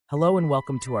Hello and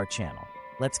welcome to our channel.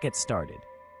 Let's get started.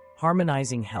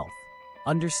 Harmonizing health.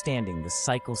 Understanding the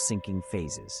cycle syncing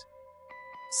phases.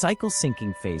 Cycle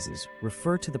syncing phases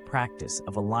refer to the practice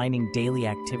of aligning daily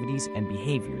activities and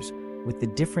behaviors with the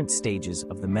different stages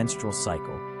of the menstrual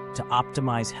cycle to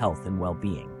optimize health and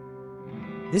well-being.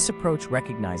 This approach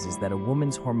recognizes that a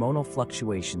woman's hormonal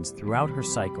fluctuations throughout her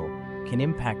cycle can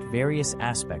impact various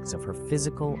aspects of her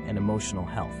physical and emotional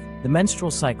health. The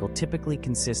menstrual cycle typically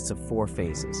consists of 4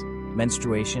 phases: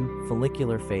 menstruation,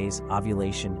 follicular phase,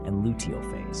 ovulation, and luteal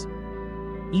phase.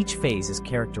 Each phase is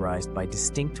characterized by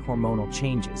distinct hormonal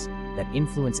changes that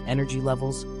influence energy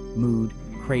levels, mood,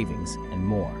 cravings, and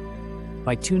more.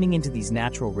 By tuning into these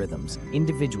natural rhythms,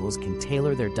 individuals can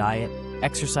tailor their diet,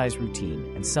 exercise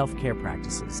routine, and self-care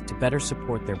practices to better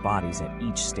support their bodies at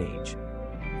each stage.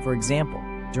 For example,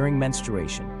 during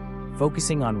menstruation,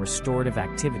 focusing on restorative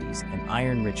activities and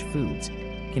iron-rich foods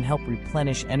can help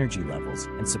replenish energy levels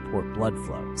and support blood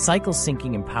flow. Cycle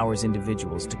syncing empowers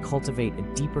individuals to cultivate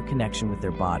a deeper connection with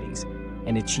their bodies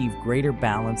and achieve greater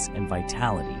balance and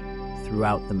vitality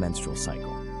throughout the menstrual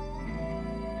cycle.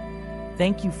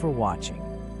 Thank you for watching.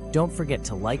 Don't forget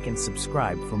to like and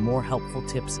subscribe for more helpful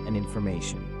tips and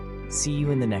information. See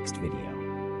you in the next video.